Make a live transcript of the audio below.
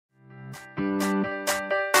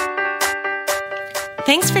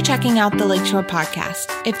Thanks for checking out the Lakeshore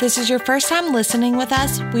Podcast. If this is your first time listening with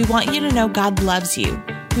us, we want you to know God loves you.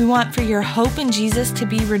 We want for your hope in Jesus to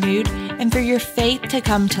be renewed and for your faith to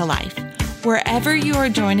come to life. Wherever you are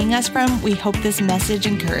joining us from, we hope this message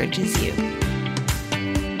encourages you.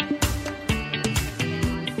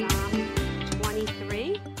 Psalm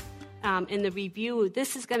 23. In the review,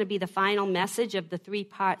 this is going to be the final message of the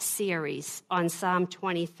three-part series on Psalm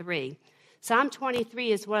 23. Psalm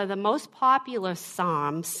 23 is one of the most popular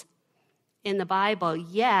psalms in the Bible,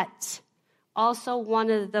 yet also one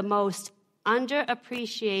of the most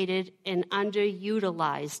underappreciated and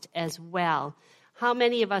underutilized as well. How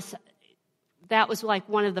many of us, that was like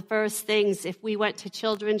one of the first things if we went to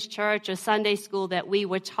children's church or Sunday school that we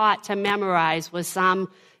were taught to memorize was Psalm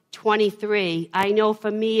 23. I know for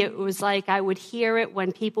me it was like I would hear it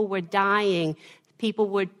when people were dying. People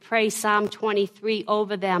would pray Psalm 23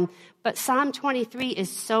 over them. But Psalm 23 is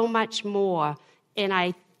so much more. And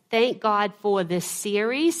I thank God for this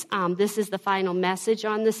series. This is the final message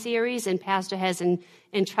on the series, and Pastor has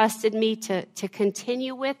entrusted me to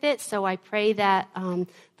continue with it. So I pray that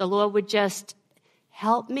the Lord would just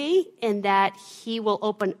help me and that He will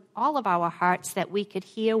open all of our hearts that we could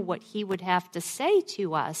hear what He would have to say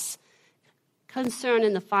to us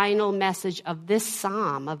concerning the final message of this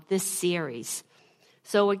psalm, of this series.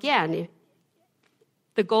 So again,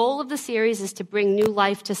 the goal of the series is to bring new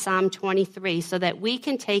life to Psalm 23 so that we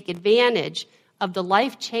can take advantage of the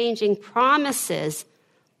life-changing promises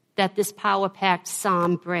that this power-packed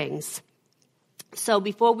psalm brings. So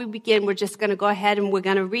before we begin, we're just going to go ahead and we're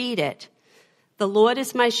going to read it. The Lord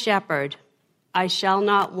is my shepherd, I shall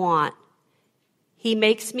not want. He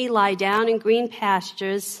makes me lie down in green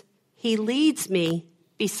pastures. He leads me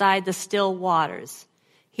beside the still waters.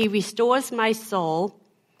 He restores my soul.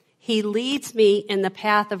 He leads me in the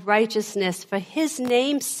path of righteousness for His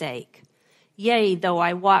name's sake. Yea, though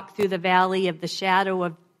I walk through the valley of the shadow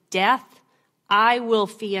of death, I will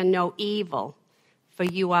fear no evil, for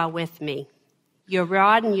You are with me. Your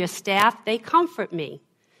rod and your staff, they comfort me.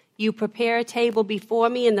 You prepare a table before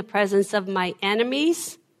me in the presence of my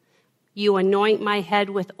enemies. You anoint my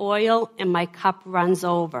head with oil, and my cup runs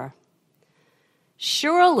over.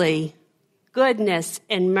 Surely goodness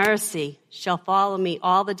and mercy shall follow me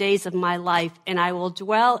all the days of my life, and I will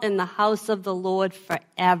dwell in the house of the Lord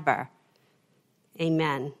forever.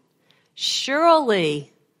 Amen.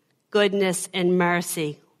 Surely goodness and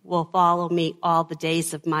mercy will follow me all the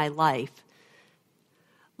days of my life.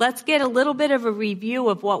 Let's get a little bit of a review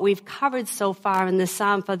of what we've covered so far in this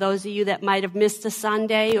psalm for those of you that might have missed a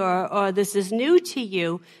Sunday or this is new to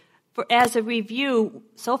you. As a review,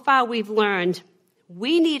 so far we've learned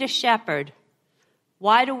we need a shepherd.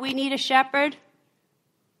 Why do we need a shepherd?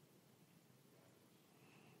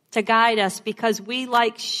 To guide us, because we,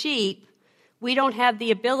 like sheep, we don't have the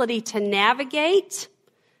ability to navigate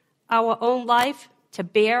our own life, to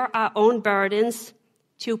bear our own burdens,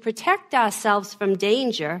 to protect ourselves from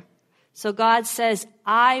danger. So God says,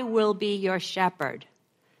 I will be your shepherd.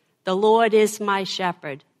 The Lord is my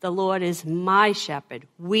shepherd. The Lord is my shepherd.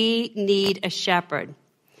 We need a shepherd.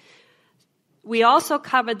 We also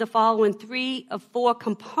covered the following 3 of 4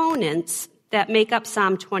 components that make up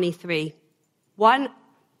Psalm 23. 1,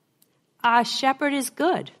 our shepherd is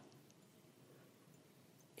good,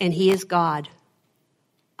 and He is God.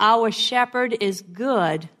 Our shepherd is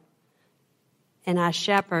good, and our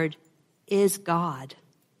shepherd is God.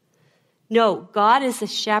 No, God is a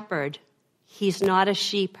shepherd. He's not a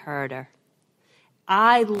sheep herder.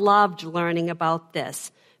 I loved learning about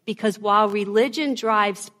this because while religion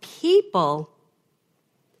drives people,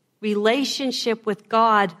 relationship with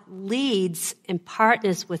God leads and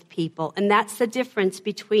partners with people. And that's the difference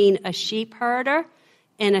between a sheep herder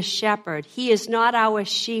and a shepherd. He is not our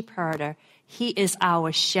sheep herder. He is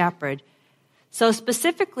our shepherd. So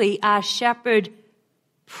specifically, our shepherd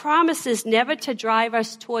promises never to drive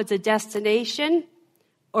us towards a destination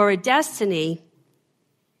or a destiny,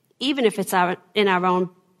 even if it's in our own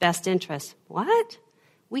best interest. What?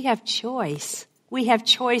 We have choice. We have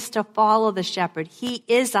choice to follow the shepherd. He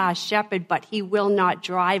is our shepherd, but He will not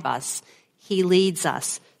drive us. He leads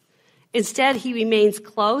us. Instead, He remains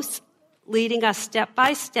close, leading us step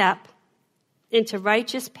by step into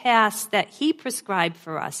righteous paths that He prescribed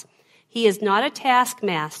for us. He is not a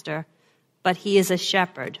taskmaster, but He is a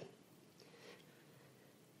shepherd.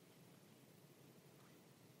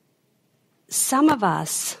 Some of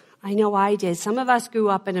us, I know I did, some of us grew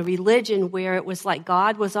up in a religion where it was like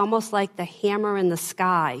God was almost like the hammer in the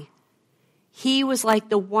sky. He was like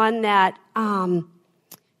the one that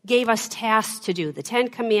gave us tasks to do, the 10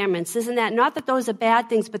 Commandments. Isn't that, not that those are bad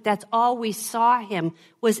things, but that's all we saw him,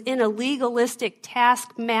 was in a legalistic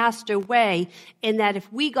taskmaster way, in that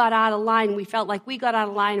if we got out of line, we felt like we got out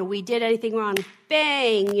of line or we did anything wrong,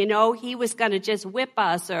 bang, he was going to just whip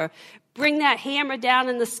us or bring that hammer down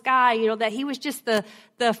in the sky, that he was just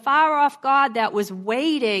the far-off God that was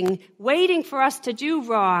waiting for us to do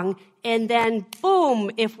wrong, and then, boom,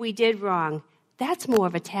 if we did wrong. That's more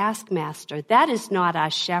of a taskmaster. That is not our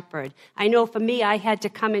shepherd. I know for me, I had to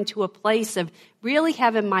come into a place of really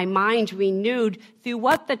having my mind renewed through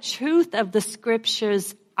what the truth of the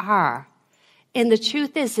scriptures are. And the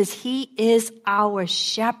truth is he is our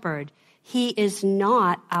shepherd. He is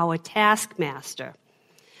not our taskmaster.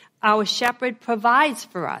 Our shepherd provides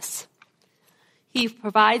for us. He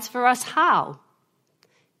provides for us how?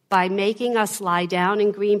 By making us lie down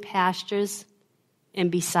in green pastures and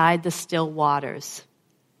beside the still waters.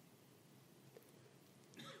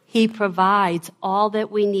 He provides all that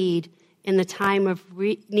we need in the time of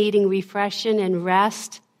needing refreshing and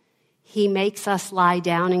rest. He makes us lie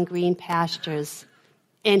down in green pastures,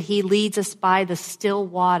 and he leads us by the still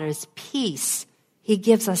waters. Peace. He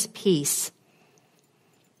gives us peace.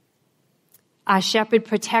 Our shepherd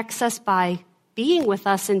protects us by being with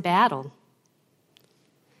us in battle.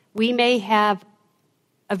 We may have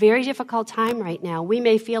a very difficult time right now. We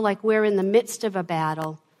may feel like we're in the midst of a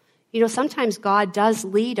battle. Sometimes God does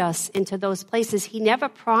lead us into those places. He never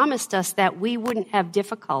promised us that we wouldn't have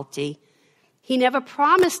difficulty. He never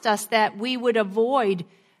promised us that we would avoid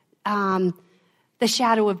the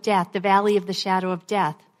shadow of death, the valley of the shadow of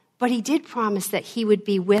death. But he did promise that he would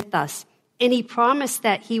be with us. And he promised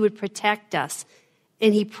that he would protect us.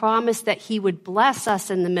 And he promised that he would bless us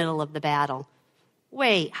in the middle of the battle.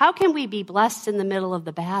 Wait, how can we be blessed in the middle of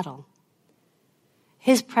the battle?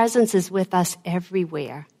 His presence is with us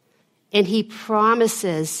everywhere. And he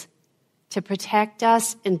promises to protect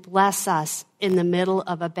us and bless us in the middle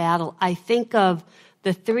of a battle. I think of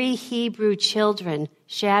the 3 Hebrew children,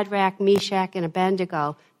 Shadrach, Meshach, and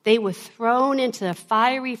Abednego. They were thrown into the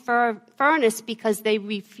fiery furnace because they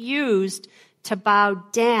refused to bow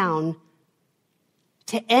down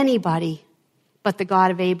to anybody but the God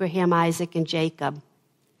of Abraham, Isaac, and Jacob.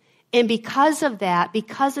 And because of that,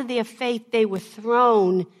 because of their faith, they were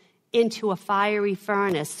thrown into a fiery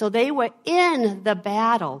furnace. So they were in the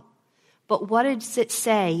battle. But what does it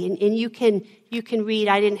say? And you can read,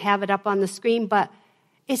 I didn't have it up on the screen, but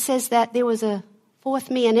it says that there was a 4th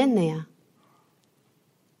man in there.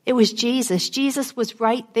 It was Jesus. Jesus was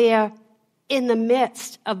right there in the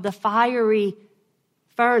midst of the fiery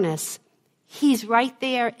furnace. He's right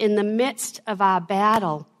there in the midst of our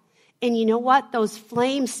battle. And you know what? Those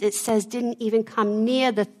flames, it says, didn't even come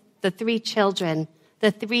near the 3 children,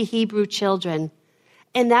 the 3 Hebrew children.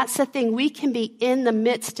 And that's the thing. We can be in the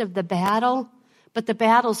midst of the battle, but the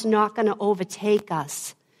battle's not going to overtake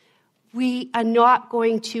us. We are not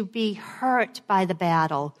going to be hurt by the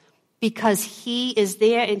battle because he is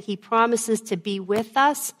there and he promises to be with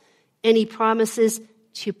us and he promises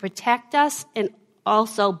to protect us and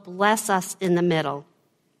also bless us in the middle.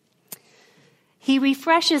 He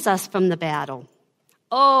refreshes us from the battle.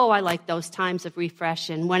 Oh, I like those times of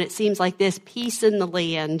refreshing, when it seems like there's peace in the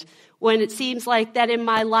land, when it seems like that in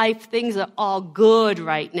my life things are all good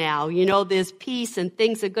right now. There's peace and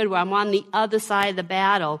things are good where I'm on the other side of the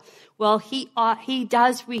battle. Well, he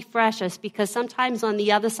does refresh us because sometimes on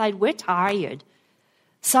the other side we're tired.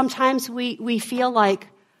 Sometimes we feel like,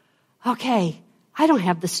 okay, I don't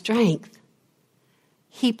have the strength.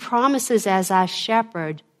 He promises as our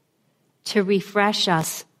shepherd to refresh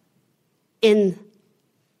us in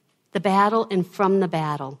the battle and from the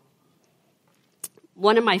battle.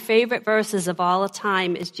 One of my favorite verses of all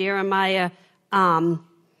time is Jeremiah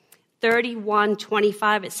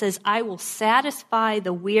 31:25. It says, I will satisfy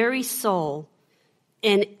the weary soul,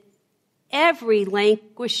 and every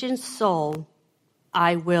languishing soul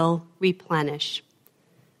I will replenish.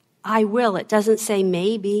 I will. It doesn't say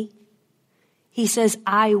maybe. He says,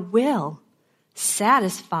 I will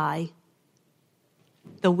satisfy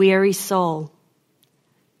the weary soul.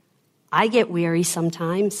 I get weary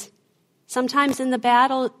sometimes. Sometimes in the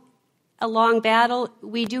battle, a long battle,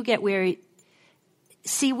 we do get weary.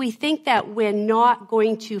 See, we think that we're not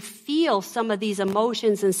going to feel some of these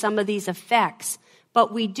emotions and some of these effects,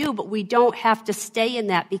 but we do, but we don't have to stay in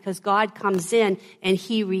that because God comes in and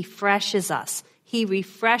he refreshes us. He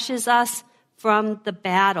refreshes us from the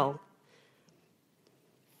battle.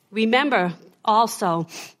 Remember also,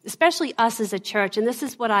 especially us as a church, and this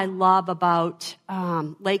is what I love about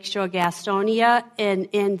Lakeshore Gastonia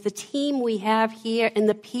and the team we have here and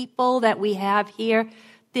the people that we have here.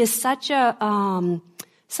 There's such a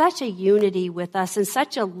such a unity with us and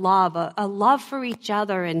such a love for each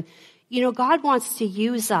other. And, God wants to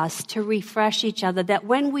use us to refresh each other, that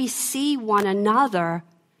when we see one another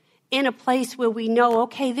in a place where we know,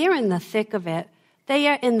 okay, they're in the thick of it, they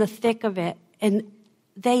are in the thick of it, and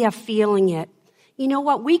they are feeling it. You know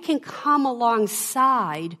what? We can come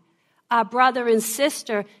alongside our brother and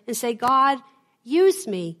sister and say, God, use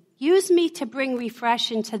me. Use me to bring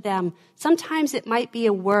refreshing to them. Sometimes it might be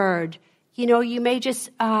a word. You may just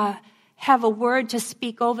have a word to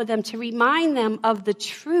speak over them to remind them of the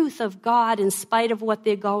truth of God in spite of what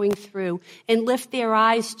they're going through, and lift their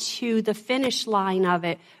eyes to the finish line of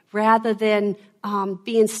it rather than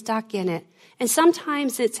being stuck in it. And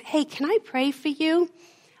sometimes it's, hey, can I pray for you?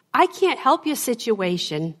 I can't help your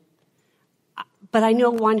situation, but I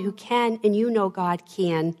know one who can, and God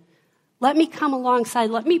can. Let me come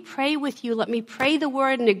alongside. Let me pray with you. Let me pray the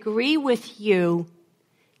word and agree with you.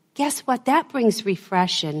 Guess what? That brings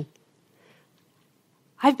refreshing.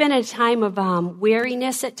 I've been at a time of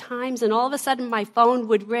weariness at times, and all of a sudden my phone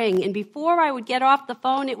would ring. And before I would get off the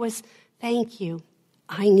phone, it was, thank you.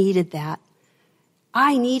 I needed that.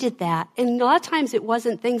 I needed that. And a lot of times it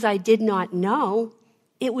wasn't things I did not know.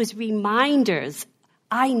 It was reminders.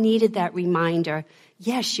 I needed that reminder.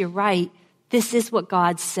 Yes, you're right. This is what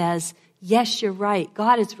God says. Yes, you're right.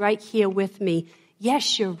 God is right here with me.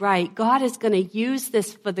 Yes, you're right. God is going to use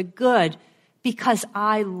this for the good because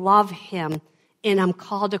I love him and I'm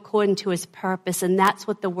called according to his purpose. And that's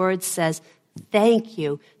what the word says. Thank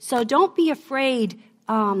you. So don't be afraid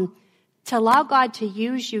to allow God to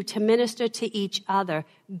use you to minister to each other.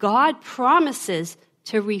 God promises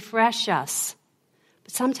to refresh us.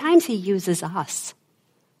 But sometimes he uses us.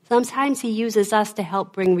 Sometimes he uses us to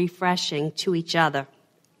help bring refreshing to each other.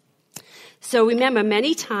 So remember,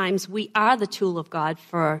 many times we are the tool of God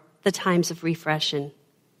for the times of refreshing.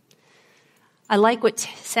 I like what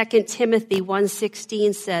 2 Timothy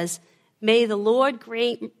 1:16 says, may the Lord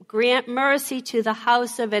grant mercy to the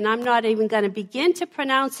house of, and I'm not even going to begin to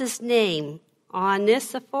pronounce his name,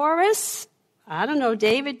 Onesiphorus? I don't know,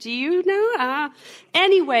 David, do you know?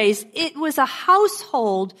 Anyways, it was a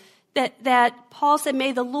household that Paul said,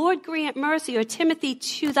 may the Lord grant mercy, or Timothy,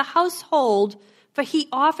 to the household, for he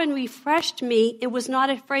often refreshed me and was not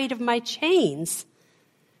afraid of my chains.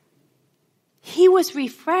 He was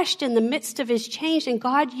refreshed in the midst of his chains, and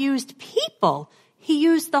God used people. He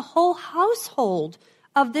used the whole household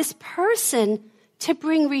of this person to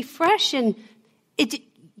bring refreshing.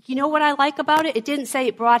 You know what I like about it? It didn't say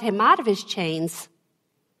it brought him out of his chains.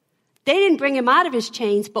 They didn't bring him out of his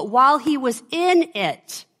chains, but while he was in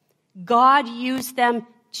it, God used them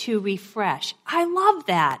to refresh. I love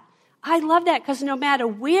that. I love that because no matter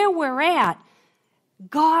where we're at,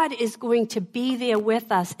 God is going to be there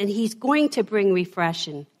with us, and he's going to bring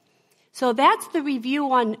refreshing. So that's the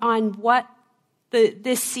review on what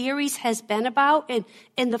this series has been about.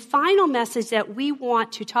 And the final message that we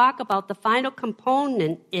want to talk about, the final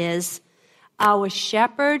component, is our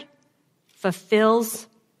shepherd fulfills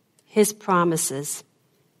his promises.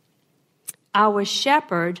 Our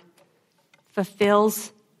shepherd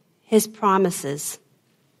fulfills his promises.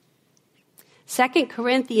 2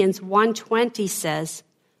 Corinthians 1:20 says,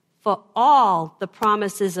 for all the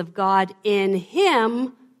promises of God in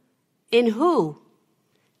him, in who?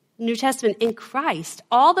 New Testament, in Christ.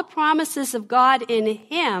 All the promises of God in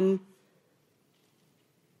him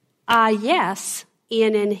are yes,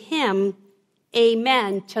 and in him,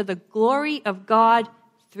 amen, to the glory of God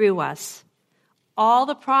through us. All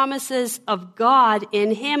the promises of God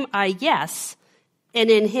in him are yes, and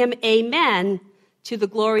in him, amen, to the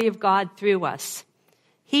glory of God through us.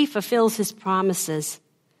 He fulfills his promises.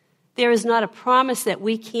 There is not a promise that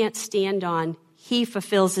we can't stand on. He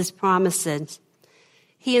fulfills his promises.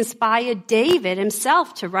 He inspired David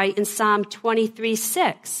himself to write in Psalm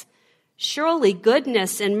 23:6, surely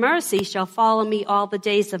goodness and mercy shall follow me all the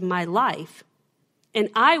days of my life, and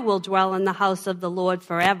I will dwell in the house of the Lord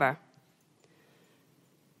forever.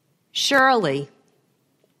 Surely,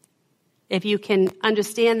 if you can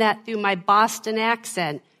understand that through my Boston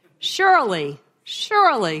accent, surely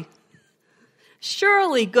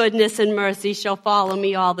goodness and mercy shall follow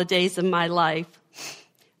me all the days of my life.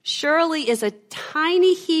 Surely is a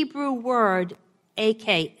tiny Hebrew word,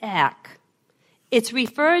 ak. It's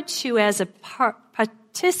referred to as a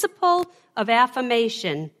participle of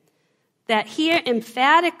affirmation that here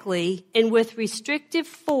emphatically and with restrictive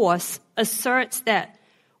force asserts that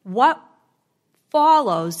what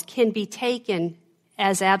follows can be taken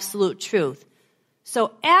as absolute truth.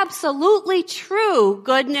 So absolutely true,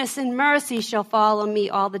 goodness and mercy shall follow me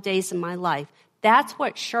all the days of my life. That's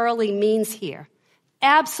what surely means here.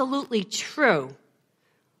 Absolutely true.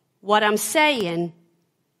 What I'm saying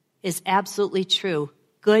is absolutely true.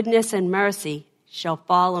 Goodness and mercy shall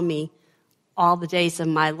follow me all the days of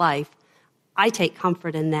my life. I take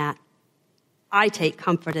comfort in that. I take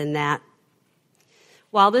comfort in that.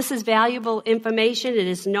 While this is valuable information, it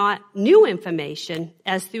is not new information,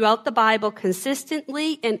 as throughout the Bible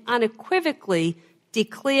consistently and unequivocally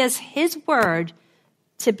declares His word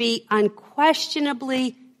to be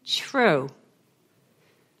unquestionably true.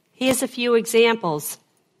 Here's a few examples.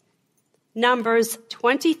 Numbers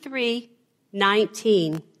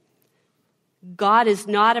 23:19. God is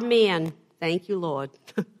not a man, thank you, Lord,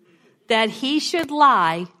 that He should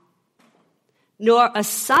lie, nor a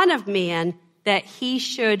son of man that He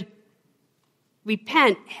should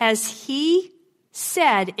repent. Has He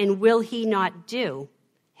said, and will He not do?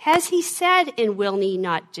 Has He said, and will He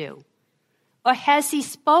not do? Or has He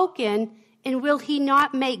spoken, and will He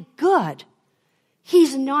not make good?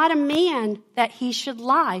 He's not a man that He should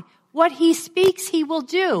lie. What He speaks, He will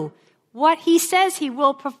do. What He says, He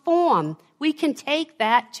will perform. We can take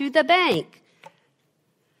that to the bank.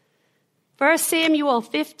 1 Samuel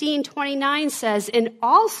 15:29 says, and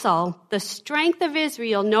also the strength of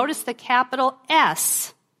Israel, notice the capital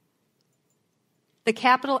S. The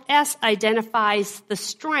capital S identifies the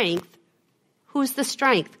strength. Who's the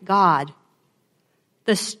strength? God.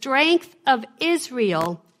 The strength of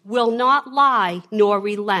Israel will not lie nor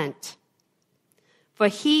relent. For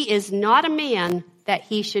He is not a man that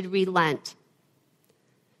He should relent.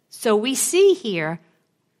 So we see here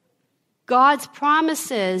God's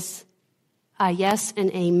promises are yes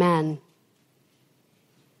and amen.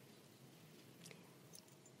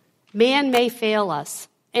 Man may fail us,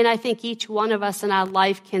 and I think each one of us in our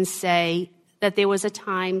life can say that there was a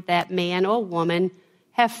time that man or woman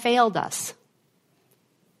have failed us.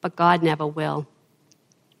 But God never will.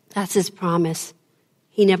 That's His promise.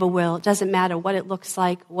 He never will. It doesn't matter what it looks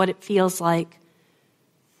like, what it feels like.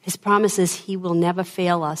 His promise is He will never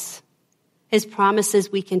fail us. His promise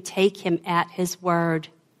is we can take Him at His word,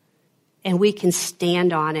 and we can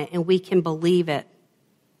stand on it, and we can believe it.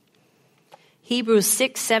 Hebrews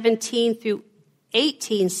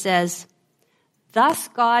 6:17-18 says, thus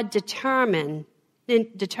God determined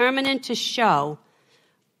to show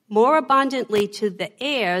more abundantly to the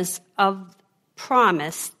heirs of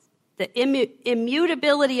promise the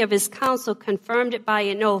immutability of His counsel, confirmed it by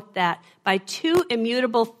an oath, that by two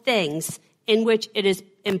immutable things in which it is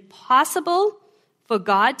impossible for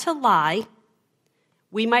God to lie,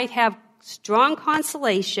 we might have strong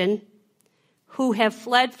consolation, who have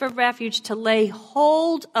fled for refuge, to lay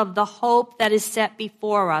hold of the hope that is set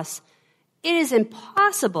before us. It is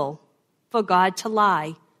impossible for God to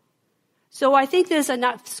lie. So I think there's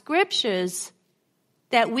enough scriptures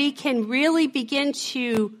that we can really begin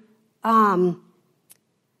to,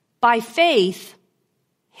 by faith,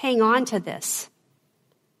 hang on to this.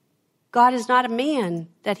 God is not a man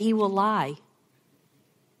that He will lie.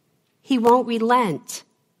 He won't relent.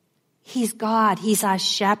 He's God. He's our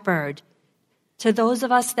shepherd. To those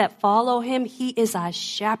of us that follow Him, He is our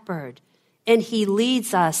shepherd. And He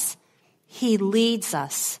leads us. He leads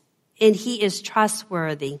us. And He is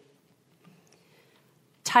trustworthy.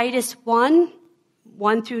 Titus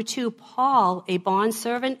 1:1-2, Paul, a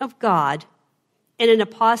bondservant of God and an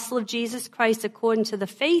apostle of Jesus Christ according to the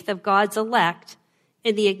faith of God's elect,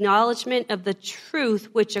 in the acknowledgement of the truth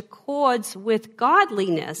which accords with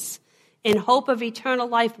godliness, in hope of eternal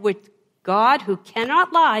life, which God, who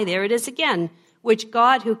cannot lie, there it is again, which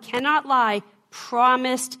God, who cannot lie,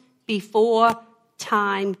 promised before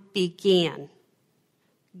time began.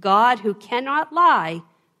 God, who cannot lie,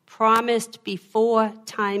 promised before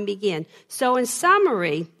time began. So in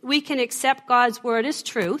summary, we can accept God's word as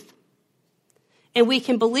truth, and we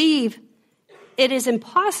can believe it is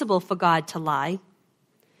impossible for God to lie.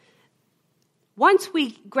 Once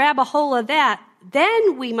we grab a hold of that,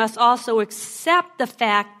 then we must also accept the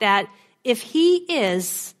fact that if He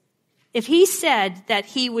said that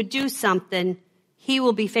He would do something, He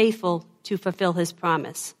will be faithful to fulfill His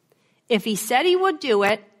promise. If He said He would do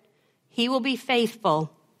it, He will be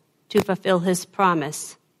faithful to fulfill His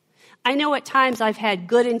promise. I know at times I've had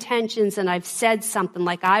good intentions and I've said something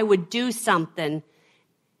like I would do something.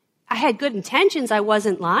 I had good intentions, I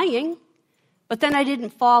wasn't lying, but then I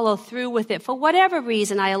didn't follow through with it. For whatever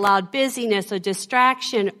reason, I allowed busyness or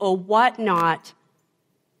distraction or whatnot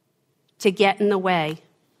to get in the way.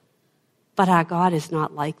 But our God is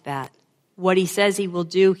not like that. What He says He will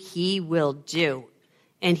do, He will do.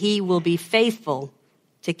 And He will be faithful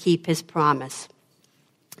to keep His promise.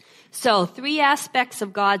 So, 3 aspects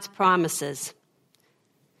of God's promises.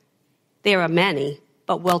 There are many,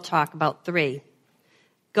 but we'll talk about 3.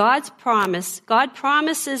 God promises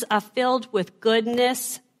are filled with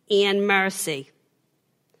goodness and mercy.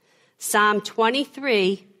 Psalm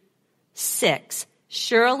 23:6.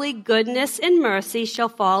 Surely goodness and mercy shall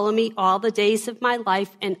follow me all the days of my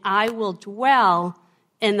life, and I will dwell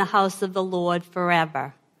in the house of the Lord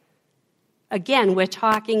forever. Again, we're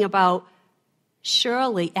talking about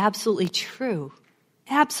surely, absolutely true,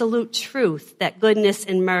 absolute truth that goodness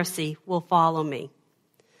and mercy will follow me.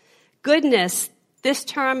 Goodness, this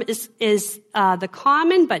term is the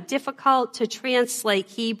common but difficult to translate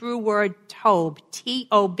Hebrew word tob,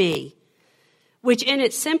 T-O-B, which in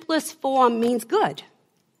its simplest form means good.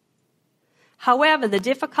 However, the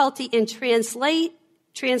difficulty in translation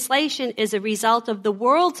is a result of the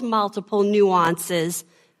world's multiple nuances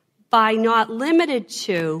by not limited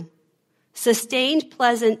to sustained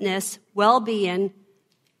pleasantness, well-being,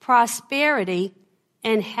 prosperity,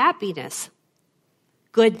 and happiness.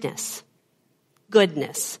 Goodness.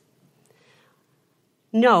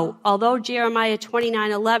 No, although Jeremiah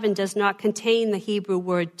 29:11 does not contain the Hebrew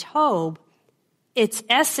word tob, its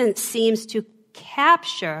essence seems to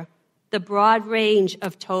capture the broad range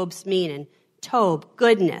of Tob's meaning. Tob,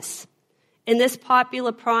 goodness. In this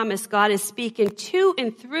popular promise, God is speaking to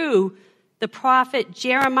and through the prophet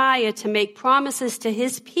Jeremiah to make promises to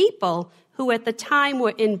his people who at the time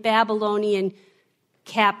were in Babylonian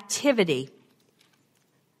captivity.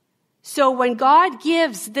 So when God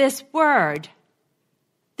gives this word,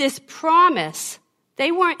 this promise,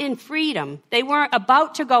 they weren't in freedom. They weren't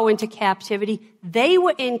about to go into captivity. They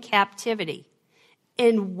were in captivity.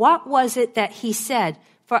 And what was it that he said?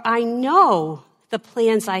 For I know the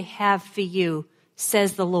plans I have for you,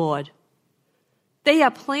 says the Lord. They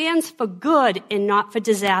are plans for good and not for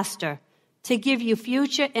disaster, to give you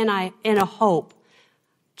future and a hope.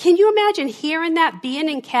 Can you imagine hearing that, being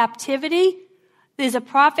in captivity? There's a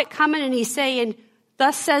prophet coming and he's saying,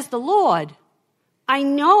 thus says the Lord, I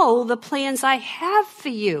know the plans I have for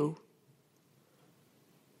you.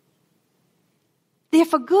 They're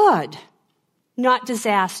for good, not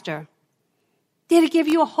disaster. They're to give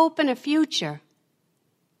you a hope and a future.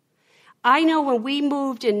 I know when we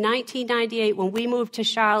moved in 1998, when we moved to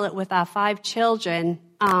Charlotte with our 5 children,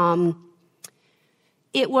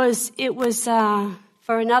 it was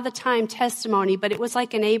for another time testimony, but it was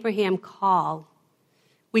like an Abraham call.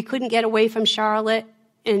 We couldn't get away from Charlotte,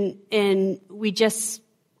 and we just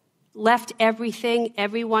left everything,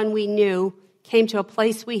 everyone we knew, came to a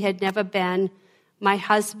place we had never been. My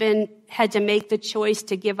husband had to make the choice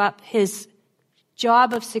to give up his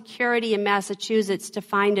job of security in Massachusetts to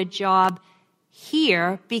find a job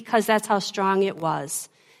here because that's how strong it was.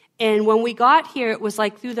 And when we got here, it was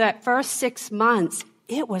like through that first 6 months,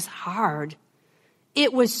 it was hard.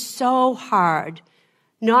 It was so hard.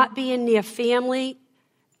 Not being near family,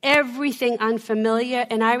 everything unfamiliar.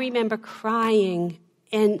 And I remember crying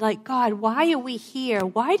and like, God, why are we here?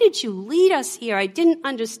 Why did you lead us here? I didn't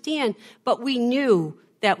understand, but we knew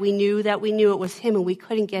it was him, and we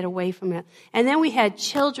couldn't get away from it. And then we had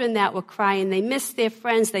children that were crying. They missed their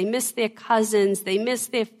friends. They missed their cousins. They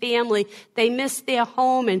missed their family. They missed their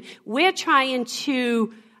home. And we're trying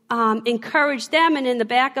to encourage them. And in the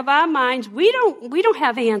back of our minds, we don't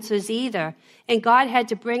have answers either. And God had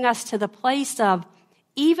to bring us to the place of,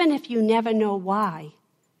 even if you never know why,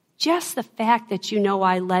 just the fact that you know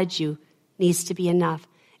I led you needs to be enough.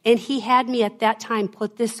 And he had me at that time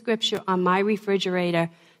put this scripture on my refrigerator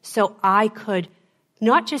so I could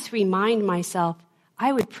not just remind myself,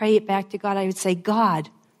 I would pray it back to God. I would say, God,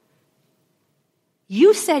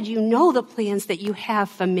 you said you know the plans that you have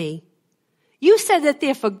for me. You said that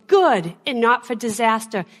they're for good and not for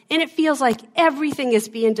disaster. And it feels like everything is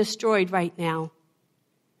being destroyed right now.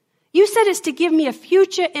 You said it's to give me a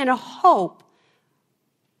future and a hope.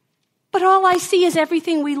 But all I see is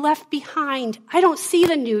everything we left behind. I don't see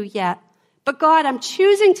the new yet. But God, I'm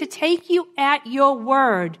choosing to take you at your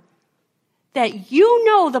word that you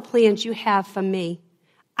know the plans you have for me.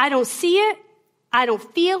 I don't see it. I don't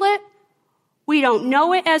feel it. We don't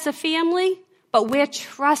know it as a family, but we're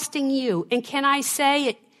trusting you. And can I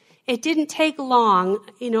say it didn't take long.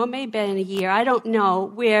 It may have been a year. I don't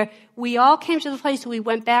know, where we all came to the place where we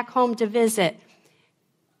went back home to visit.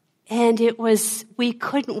 And we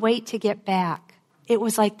couldn't wait to get back. It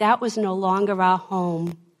was like that was no longer our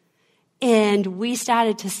home. And we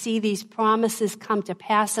started to see these promises come to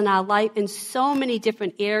pass in our life in so many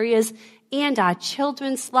different areas and our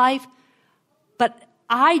children's life. But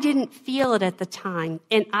I didn't feel it at the time.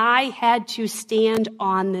 And I had to stand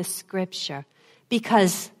on this scripture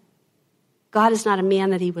because God is not a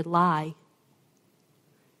man that he would lie.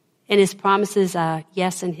 And his promises are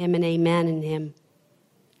yes in him and amen in him.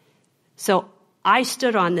 So I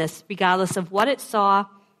stood on this regardless of what it saw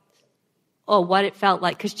or what it felt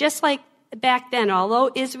like. Because just like back then,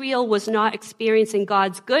 although Israel was not experiencing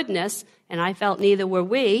God's goodness, and I felt neither were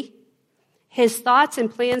we, his thoughts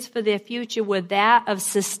and plans for their future were that of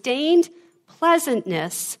sustained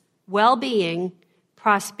pleasantness, well-being,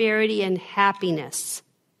 prosperity, and happiness.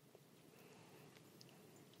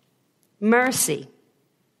 Mercy.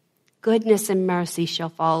 Goodness and mercy shall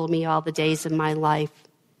follow me all the days of my life.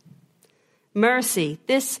 Mercy.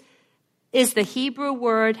 This is the Hebrew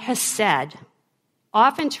word hesed,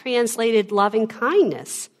 often translated loving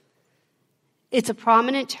kindness. It's a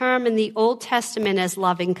prominent term in the Old Testament as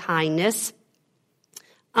loving kindness.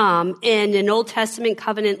 In an Old Testament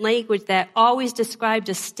covenant language that always described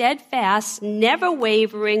a steadfast, never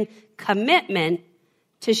wavering commitment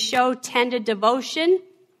to show tender devotion,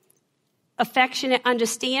 affectionate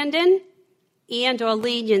understanding, and or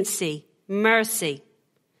leniency, mercy.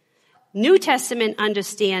 New Testament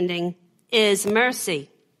understanding is mercy.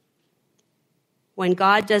 When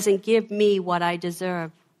God doesn't give me what I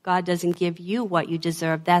deserve, God doesn't give you what you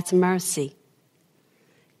deserve, that's mercy.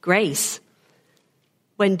 Grace.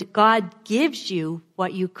 When God gives you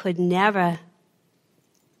what you could never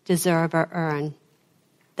deserve or earn,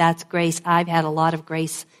 that's grace. I've had a lot of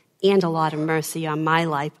grace and a lot of mercy on my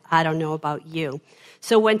life. I don't know about you.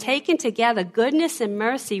 So when taken together, goodness and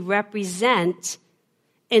mercy represent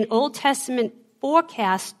an Old Testament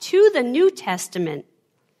forecast to the New Testament,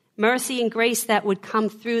 mercy and grace that would come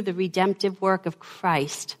through the redemptive work of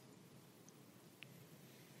Christ.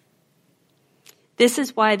 This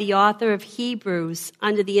is why the author of Hebrews,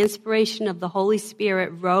 under the inspiration of the Holy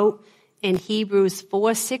Spirit, wrote in Hebrews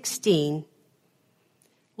 4:16,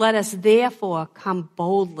 "Let us therefore come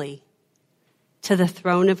boldly to the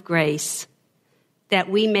throne of grace, that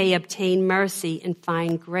we may obtain mercy and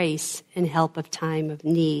find grace in help of time of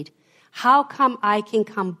need." How come I can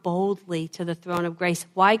come boldly to the throne of grace?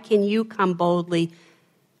 Why can you come boldly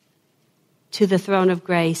to the throne of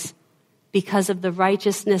grace? Because of the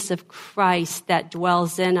righteousness of Christ that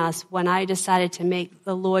dwells in us. When I decided to make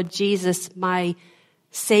the Lord Jesus my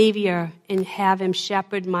Savior and have him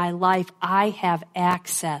shepherd my life, I have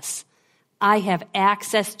access. I have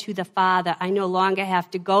access to the Father. I no longer have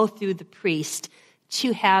to go through the priest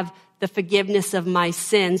to have the forgiveness of my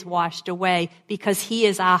sins washed away, because he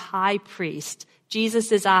is our high priest.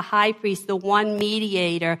 Jesus is our high priest, the one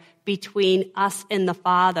mediator between us and the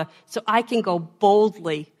Father. So I can go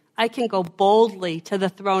boldly. I can go boldly to the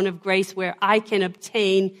throne of grace where I can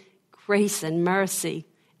obtain grace and mercy.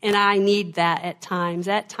 And I need that at times.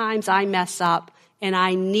 At times I mess up and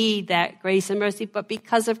I need that grace and mercy. But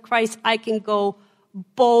because of Christ, I can go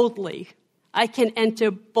boldly. I can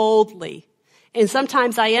enter boldly. And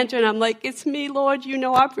sometimes I enter and I'm like, it's me, Lord. You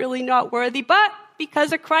know I'm really not worthy. But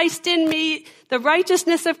because of Christ in me, the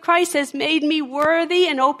righteousness of Christ has made me worthy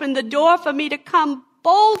and opened the door for me to come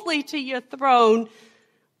boldly to your throne,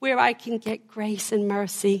 where I can get grace and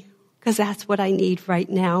mercy, because that's what I need right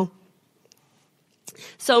now.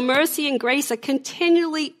 So mercy and grace are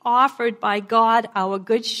continually offered by God, our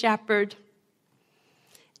good shepherd,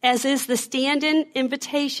 as is the stand-in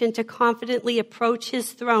invitation to confidently approach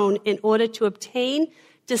his throne in order to obtain,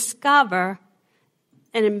 discover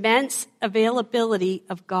an immense availability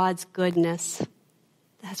of God's goodness.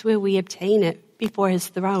 That's where we obtain it, before his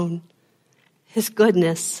throne, his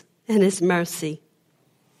goodness and his mercy.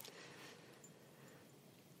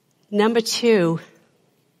 Number 2,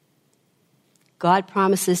 God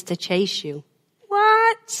promises to chase you.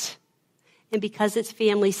 What? And because it's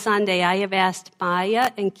Family Sunday, I have asked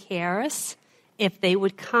Maya and Karis if they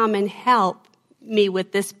would come and help me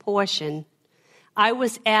with this portion. I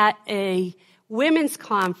was at a women's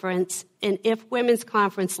conference, an IF Women's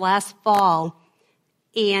Conference last fall,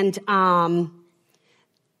 and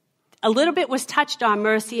a little bit was touched on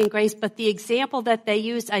mercy and grace, but the example that they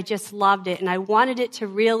used, I just loved it, and I wanted it to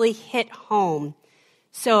really hit home.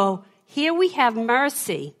 So here we have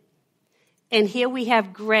mercy, and here we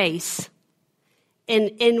have grace.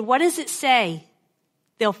 And what does it say?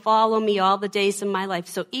 They'll follow me all the days of my life.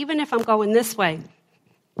 So even if I'm going this way,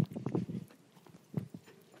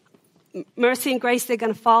 mercy and grace, they're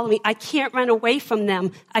going to follow me. I can't run away from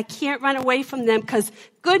them. I can't run away from them, because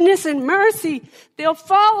goodness and mercy, they'll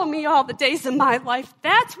follow me all the days of my life.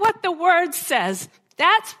 That's what the word says.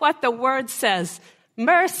 That's what the word says.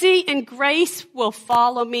 Mercy and grace will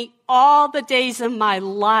follow me all the days of my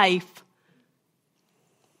life.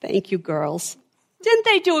 Thank you, girls. Didn't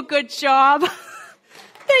they do a good job?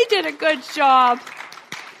 They did a good job.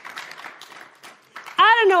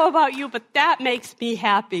 I don't know about you, but that makes me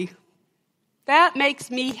happy. That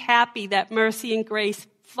makes me happy that mercy and grace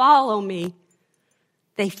follow me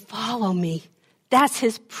they follow me. That's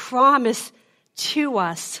his promise to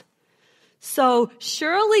us. So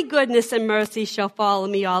surely goodness and mercy shall follow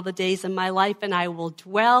me all the days of my life, and I will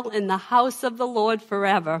dwell in the house of the Lord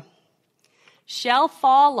forever. Shall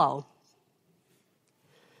follow.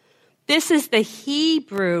 This is the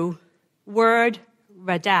Hebrew word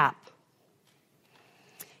radap.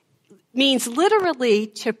 Means literally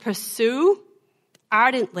to pursue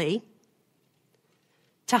ardently,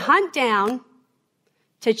 to hunt down,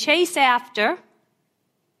 to chase after,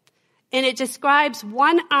 and it describes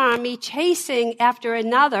one army chasing after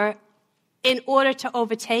another in order to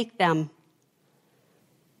overtake them.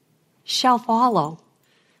 Shall follow.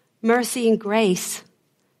 Mercy and grace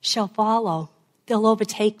shall follow. They'll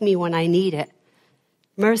overtake me when I need it.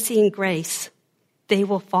 Mercy and grace, they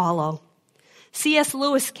will follow. C.S.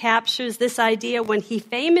 Lewis captures this idea when he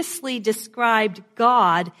famously described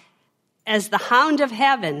God as the hound of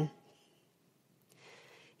heaven.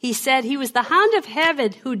 He said he was the hound of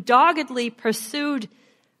heaven who doggedly pursued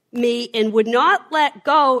me and would not let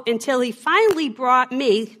go until he finally brought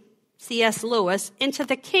me, C.S. Lewis, into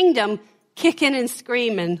the kingdom kicking and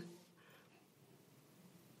screaming.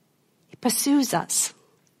 He pursues us.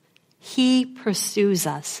 He pursues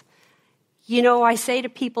us. You know, I say to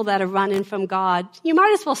people that are running from God, you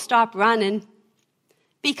might as well stop running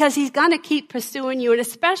because he's going to keep pursuing you. And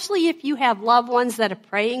especially if you have loved ones that are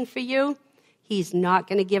praying for you, he's not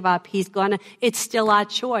going to give up. It's still our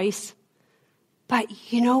choice.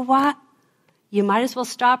 But you know what? You might as well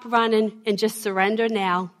stop running and just surrender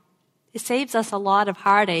now. It saves us a lot of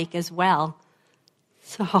heartache as well.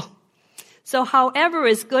 So however,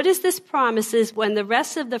 as good as this promise is, when the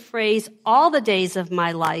rest of the phrase, all the days of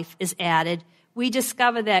my life, is added, we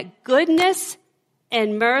discover that goodness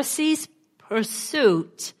and mercy's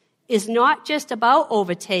pursuit is not just about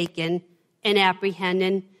overtaking and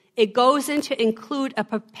apprehending. It goes in to include a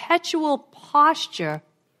perpetual posture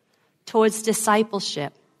towards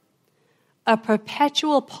discipleship. A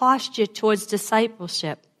perpetual posture towards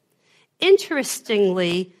discipleship.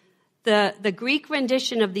 Interestingly, the Greek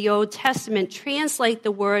rendition of the Old Testament translate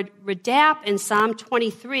the word radap in Psalm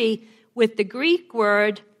 23 with the Greek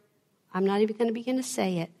word, I'm not even going to begin to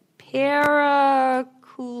say it,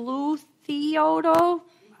 parakouloutheodo.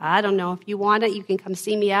 I don't know. If you want it, you can come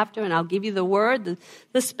see me after, and I'll give you the word,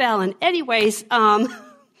 the spelling. Anyways,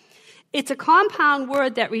 it's a compound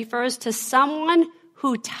word that refers to someone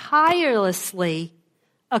who tirelessly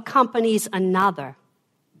accompanies another.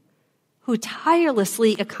 Who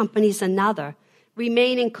tirelessly accompanies another,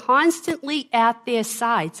 remaining constantly at their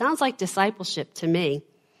side. Sounds like discipleship to me.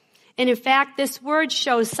 And in fact, this word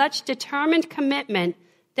shows such determined commitment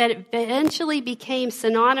that it eventually became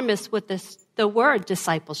synonymous with the word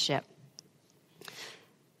discipleship.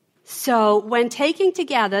 So when taken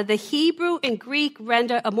together, the Hebrew and Greek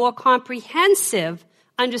render a more comprehensive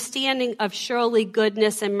understanding of surely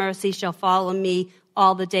goodness and mercy shall follow me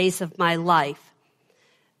all the days of my life.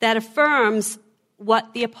 That affirms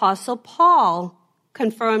what the Apostle Paul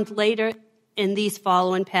confirmed later in these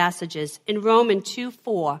following passages. In Romans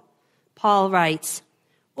 2:4, Paul writes,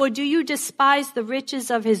 or do you despise the riches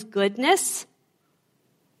of his goodness,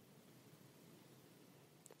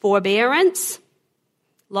 forbearance,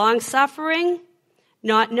 long-suffering,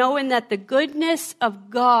 not knowing that the goodness of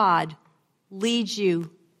God leads you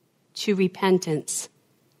to repentance?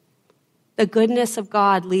 The goodness of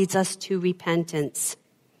God leads us to repentance.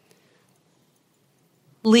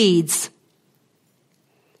 Leads.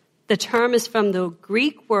 The term is from the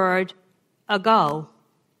Greek word ago,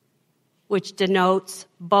 which denotes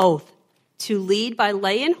both to lead by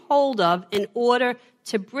laying hold of in order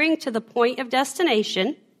to bring to the point of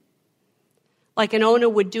destination, like an owner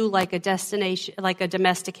would do like a destination, like a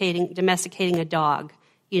domesticating a dog,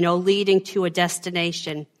 leading to a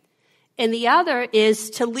destination. And the other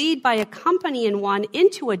is to lead by accompanying one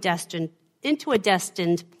into a destined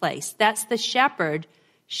place. That's the shepherd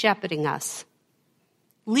shepherding us,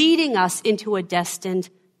 leading us into a destined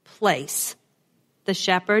place, the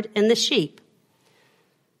shepherd and the sheep.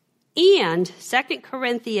 And 2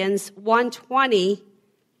 Corinthians 1:20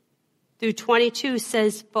 through 22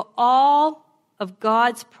 says, for all of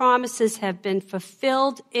God's promises have been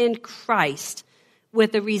fulfilled in Christ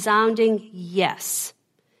with a resounding yes.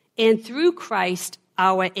 And through Christ,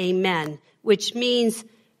 our amen, which means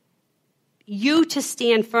you to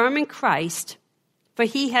stand firm in Christ, for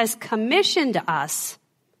he has commissioned us.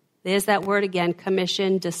 There's that word again,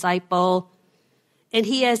 commission, disciple. And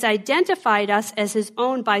he has identified us as his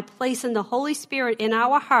own by placing the Holy Spirit in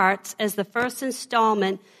our hearts as the first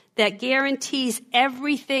installment that guarantees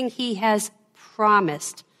everything he has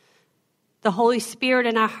promised. The Holy Spirit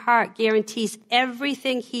in our heart guarantees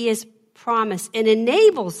everything he has promised and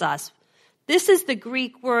enables us. This is the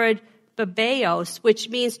Greek word babeos, which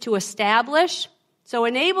means to establish. So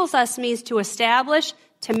enables us means to establish,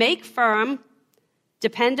 to make firm,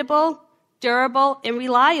 dependable, durable, and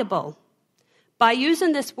reliable. By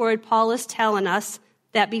using this word, Paul is telling us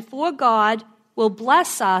that before God will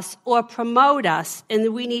bless us or promote us,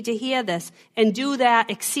 and we need to hear this, and do that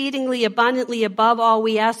exceedingly abundantly above all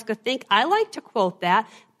we ask or think. I like to quote that,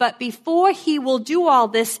 but before he will do all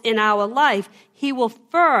this in our life, he will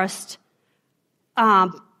first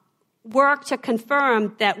work to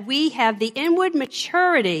confirm that we have the inward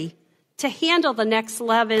maturity to handle the next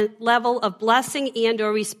level of blessing and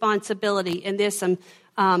or responsibility. And there's some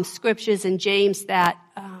scriptures in James that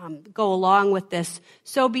go along with this.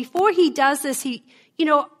 So before he does this,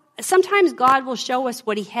 sometimes God will show us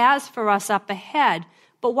what he has for us up ahead.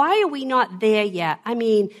 But why are we not there yet? I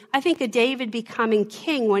mean, I think of David becoming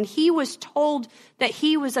king. When he was told that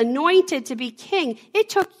he was anointed to be king, it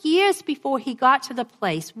took years before he got to the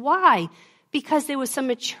place. Why? Because there was some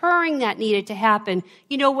maturing that needed to happen.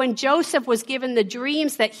 When Joseph was given the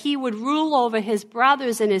dreams that he would rule over his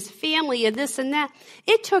brothers and his family and this and that,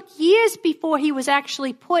 it took years before he was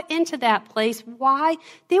actually put into that place. Why?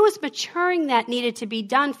 There was maturing that needed to be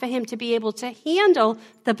done for him to be able to handle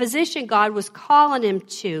the position God was calling him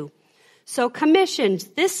to. So commissioned,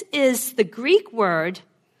 this is the Greek word,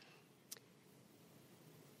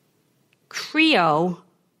 kreo,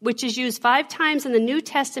 which is used 5 times in the New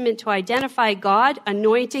Testament to identify God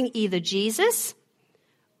anointing either Jesus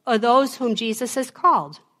or those whom Jesus has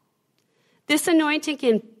called. This anointing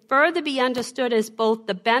can further be understood as both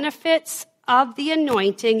the benefits of the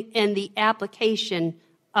anointing and the application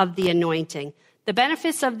of the anointing. The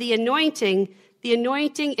benefits of the anointing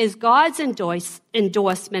is God's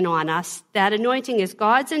endorsement on us. That anointing is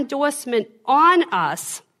God's endorsement on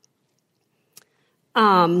us.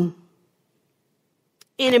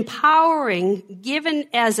 And empowering, given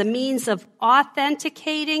as a means of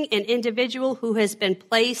authenticating an individual who has been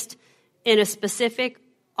placed in a specific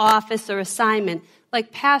office or assignment.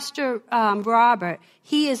 Like Pastor Robert,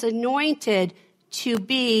 he is anointed to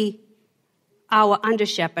be our under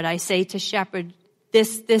shepherd. I say to shepherd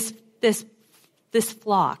this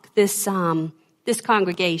flock, this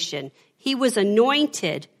congregation. He was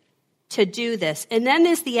anointed to do this. And then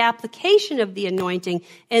there's the application of the anointing,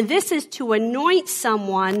 and this is to anoint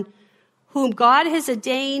someone whom God has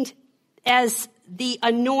ordained as the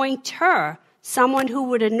anointer, someone who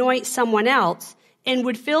would anoint someone else and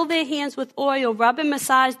would fill their hands with oil, rub and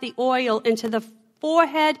massage the oil into the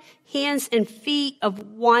forehead, hands, and feet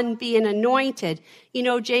of one being anointed.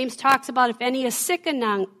 James talks about if any is sick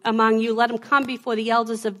among you, let him come before the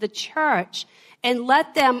elders of the church and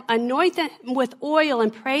let them anoint them with oil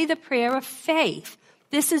and pray the prayer of faith.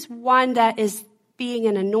 This is one that is being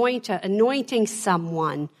an anointer, anointing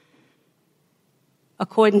someone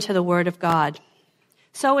according to the word of God.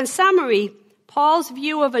 So in summary, Paul's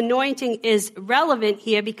view of anointing is relevant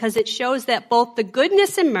here because it shows that both the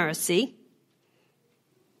goodness and mercy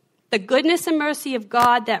of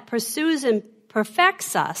God that pursues and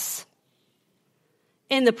perfects us,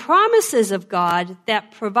 and the promises of God that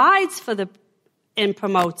provides for and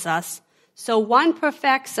promotes us. So one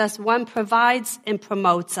perfects us, one provides and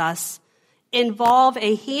promotes us, involve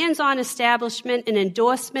a hands-on establishment and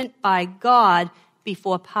endorsement by God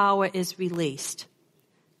before power is released.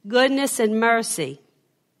 Goodness and mercy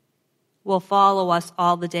will follow us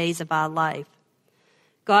all the days of our life.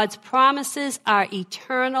 God's promises are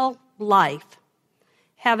eternal life.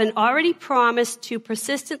 Having already promised to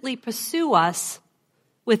persistently pursue us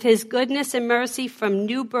with his goodness and mercy from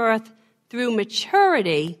new birth through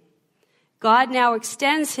maturity, God now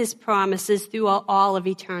extends his promises through all of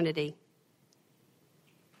eternity.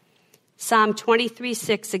 Psalm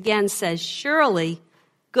 23:6 again says, "Surely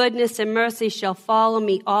goodness and mercy shall follow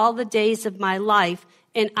me all the days of my life,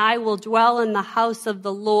 and I will dwell in the house of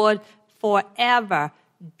the Lord forever."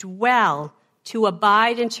 Dwell, to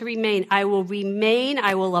abide and to remain. I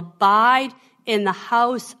will abide in the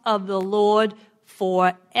house of the Lord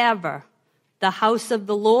forever. The house of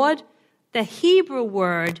the Lord, the Hebrew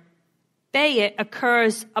word bayit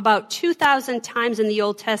occurs about 2,000 times in the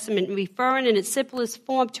Old Testament, referring in its simplest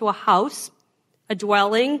form to a house, a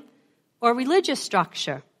dwelling, or religious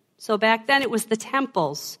structure. So back then it was the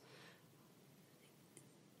temples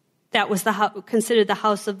that was considered the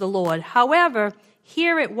house of the Lord. However,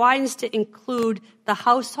 here it widens to include the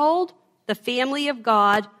household, the family of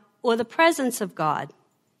God, or the presence of God.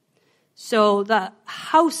 So the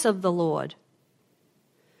house of the Lord.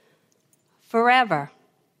 Forever.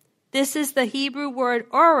 This is the Hebrew word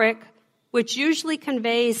orik which usually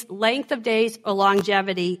conveys length of days or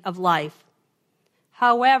longevity of life.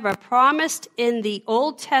 However, promised in the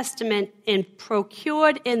Old Testament and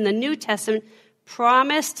procured in the New Testament,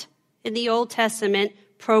 promised in the Old Testament,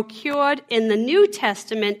 procured in the New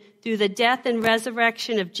Testament through the death and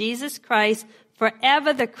resurrection of Jesus Christ,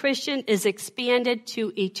 forever the Christian is expanded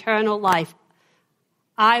to eternal life.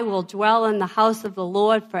 I will dwell in the house of the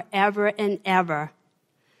Lord forever and ever.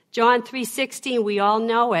 John 3:16, we all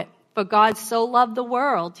know it. For God so loved the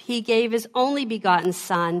world, he gave his only begotten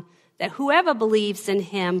Son, that whoever believes in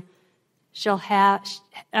him shall have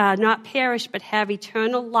not perish but have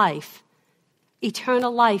eternal life.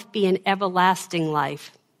 Eternal life being everlasting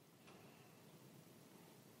life.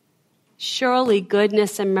 Surely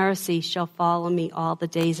goodness and mercy shall follow me all the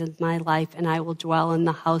days of my life, and I will dwell in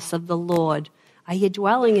the house of the Lord. Are you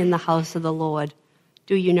dwelling in the house of the Lord?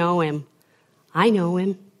 Do you know him? I know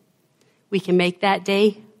him. We can make that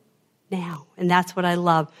day now, and that's what I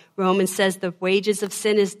love. Romans says the wages of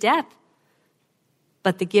sin is death,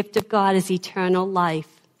 but the gift of God is eternal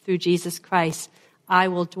life through Jesus Christ. I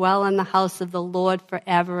will dwell in the house of the Lord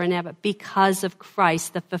forever and ever because of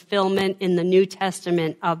Christ, the fulfillment in the New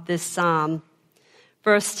Testament of this psalm.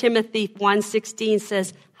 1 Timothy 1:16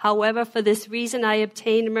 says, however, for this reason I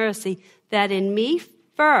obtained mercy, that in me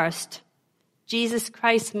first Jesus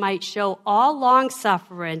Christ might show all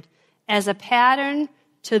long-suffering as a pattern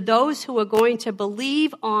to those who are going to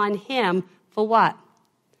believe on him for what?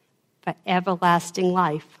 For everlasting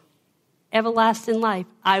life. Everlasting life.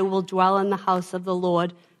 I will dwell in the house of the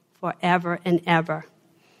Lord forever and ever.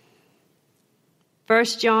 1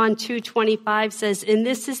 John 2:25 says, and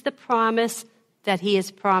this is the promise that he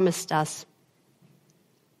has promised us.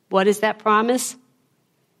 What is that promise?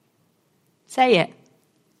 Say it.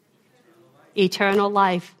 Eternal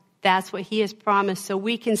life. That's what he has promised. So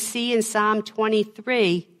we can see in Psalm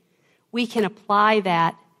 23, we can apply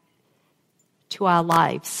that to our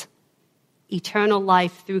lives. Eternal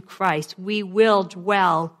life through Christ. We will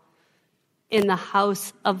dwell in the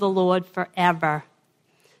house of the Lord forever.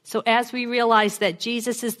 So as we realize that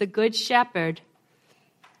Jesus is the good shepherd,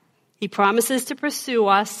 he promises to pursue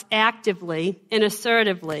us actively and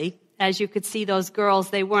assertively. As you could see, those girls,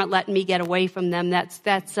 they weren't letting me get away from them.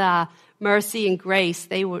 That's mercy and grace.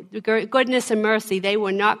 They were goodness and mercy. They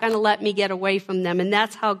were not going to let me get away from them. And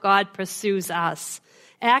that's how God pursues us.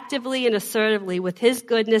 Actively and assertively with his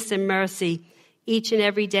goodness and mercy each and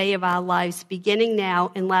every day of our lives, beginning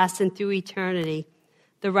now and lasting through eternity.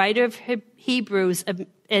 The writer of Hebrews'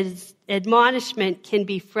 admonishment can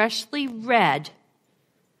be freshly read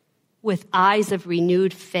with eyes of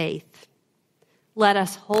renewed faith. Let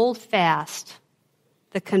us hold fast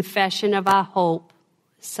the confession of our hope,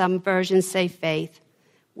 some versions say faith,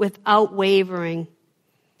 without wavering,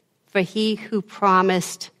 for he who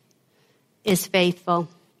promised is faithful.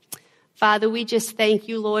 Father, we just thank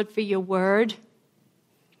you, Lord, for your word.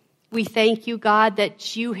 We thank you, God,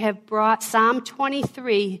 that you have brought Psalm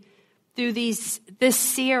 23 through this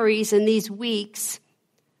series and these weeks,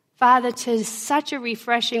 Father, to such a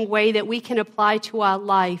refreshing way that we can apply to our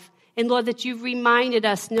life. And Lord, that you've reminded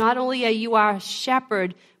us, not only are you our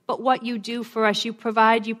shepherd, but what you do for us. You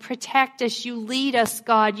provide, you protect us, you lead us,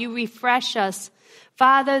 God, you refresh us.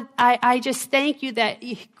 Father, I just thank you that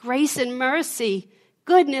grace and mercy,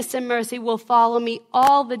 goodness and mercy will follow me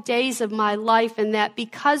all the days of my life, and that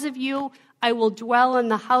because of you, I will dwell in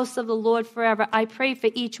the house of the Lord forever. I pray for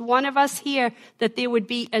each one of us here that there would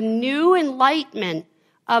be a new enlightenment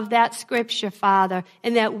of that scripture, Father,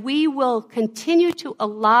 and that we will continue to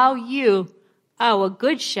allow you, our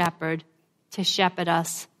good shepherd, to shepherd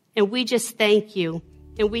us. And we just thank you,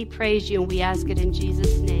 and we praise you, and we ask it in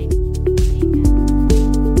Jesus' name.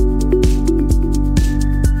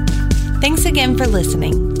 Thanks again for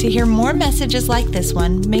listening. To hear more messages like this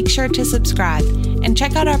one, make sure to subscribe and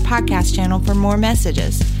check out our podcast channel for more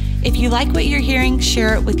messages. If you like what you're hearing,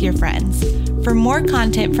 share it with your friends. For more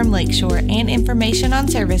content from Lakeshore and information on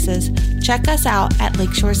services, check us out at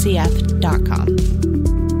lakeshorecf.com.